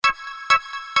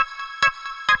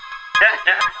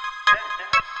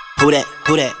Who that?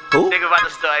 Who that? Who? Nigga about to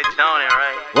start joning,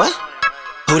 right? What?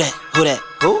 Who that? Who that?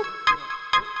 Who?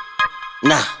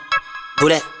 Nah. Who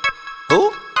that?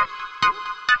 Who?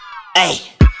 Hey.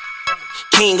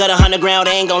 King of the 100 ground,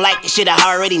 they ain't gon' like the shit I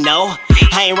already know.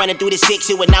 I ain't running through the 6,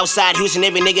 it went outside Houston.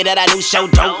 Every nigga that I knew show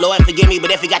dope. Lord forgive me,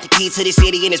 but if he got the key to the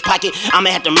city in his pocket, I'ma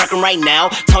have to murk him right now.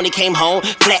 Tony came home,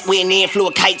 flat went in, flew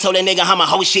a kite, told a nigga I'ma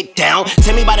hold shit down.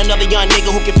 Tell me about another young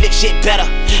nigga who can flip shit better.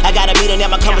 I gotta meet him at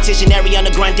my competition area on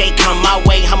the Grande, come my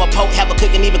way. I'm a poke, have a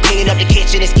cook and even clean up the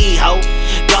kitchen, it's E-ho.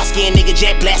 Dark skin nigga,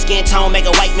 jet black skin tone, make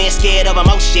a white man scared of him,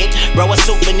 oh shit. Bro, a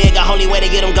super nigga, only way to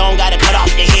get him gone, gotta cut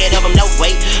off the head of him, no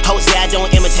way. Jose, I don't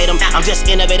imitate him, I'm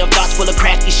just innovative thoughts full of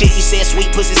crafty shit. You said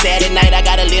sweet pussy sad at night, I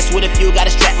got a list with a few,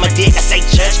 gotta strap my dick. I say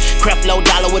church, Creflo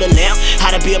Dollar with a lamp. How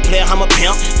to be a player, I'm a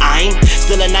pimp. I'm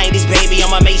still a 90s baby,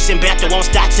 I'm a Mason Bethel. Won't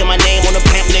stop till my name on the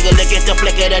pimp, nigga. Look at the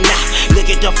flick of the knot, look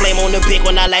at the flame on the pick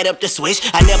when I light up the switch.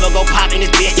 I never go pop in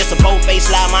this bitch, just a bold face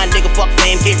lie. My nigga fuck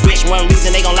fame, get rich. One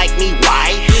reason they gon' like me,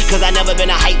 why? Cause I never been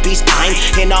a hype beast. I'm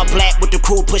in all black with the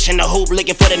crew pushing the hoop,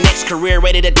 looking for the next career,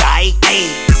 ready to die. Hey,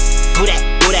 who that?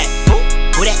 Who that?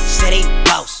 Who that? Say they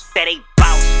boss. Say they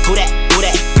boss. Who that? Who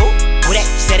that? Who that?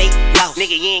 Say they lost.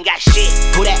 Nigga, you ain't got shit.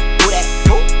 Who that? Who that?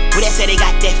 Who that? Say they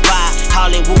got that fire.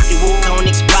 Call it whoop-de-whoop, gon'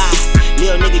 expire.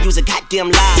 Lil' nigga, use a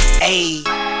goddamn lie. Ayy,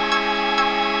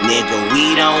 nigga,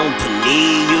 we don't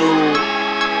believe you.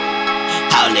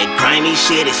 All that grimy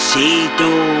shit is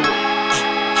see-through.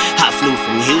 I flew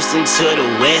from Houston to the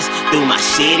west, threw my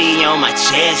city on my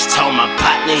chest. Told my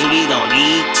partner he gon'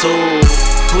 eat too.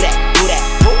 Who that? Who that?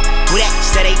 Who that?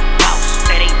 Say they boss.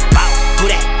 Say they boss. Who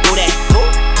that? Who that?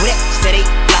 Who that? Say they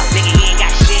boss. Nigga, he ain't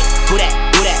got shit. Who that?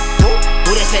 Who that?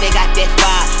 Who that? Say they got that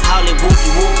fire. All that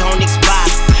whoop-de-whoop gon' expire.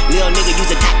 Lil' nigga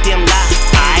use a goddamn lie.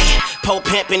 Pope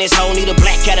pimpin' his hoe, need a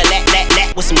black Cadillac,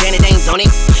 with some Danny Danes on it.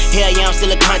 Hell yeah, I'm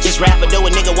still a conscious rapper, though a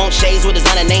nigga won't shades with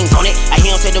designer names on it. I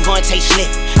hear him say Devontae Slip,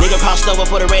 nigga crossed over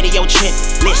for the radio trip.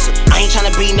 Listen, I ain't tryna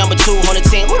be number 2 on the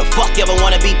team. Who the fuck ever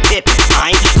wanna be Pippin?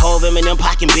 I ain't Hov Eminem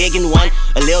pocket big in one.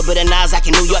 A little bit of Nas like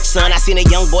a New York son. I seen a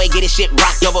young boy get his shit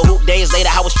rocked over hoop. Days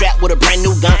later, I was strapped with a brand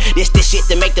new gun. This shit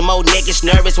to make them old niggas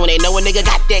nervous when they know a nigga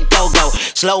got that go-go.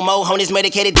 Slow-mo on this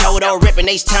medicated dodo, rippin'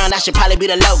 H-Town, I should probably be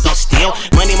the logo still.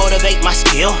 Money motivate my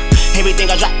skill. Everything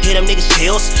I drop, get them niggas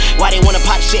chills. Why they wanna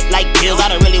pop shit like pills? I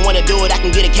don't really wanna do it, I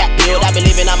can get a cap build. I been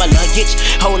living on my luggage,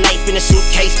 whole life in a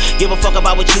suitcase. Give a fuck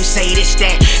about what you say, this,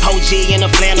 that. OG in a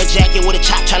flannel jacket with a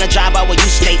chop, tryna drive out where you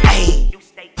stay. Ayy,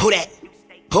 who that?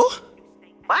 Who?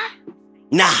 What?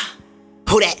 Nah.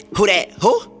 Who that? Who that?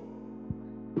 Who?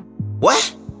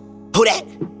 What? Who that?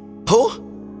 Who?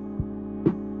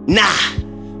 Nah.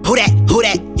 Who that? Who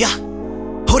that? Yeah.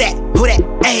 Who that? Who that?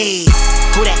 Ayy.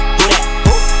 Who that? Who that?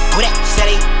 Who that?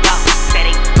 Say they lost. Say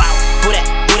they bout. Who that?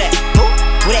 Who that?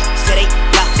 Who that? Say they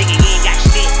lost. Nigga, you ain't got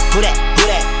shit. Who that? Who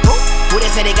that? Who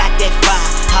that? Say they got that fire.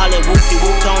 All that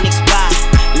whoop-de-whoop gon' expire.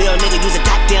 Lil' nigga use a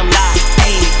goddamn lie.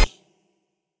 Ayy.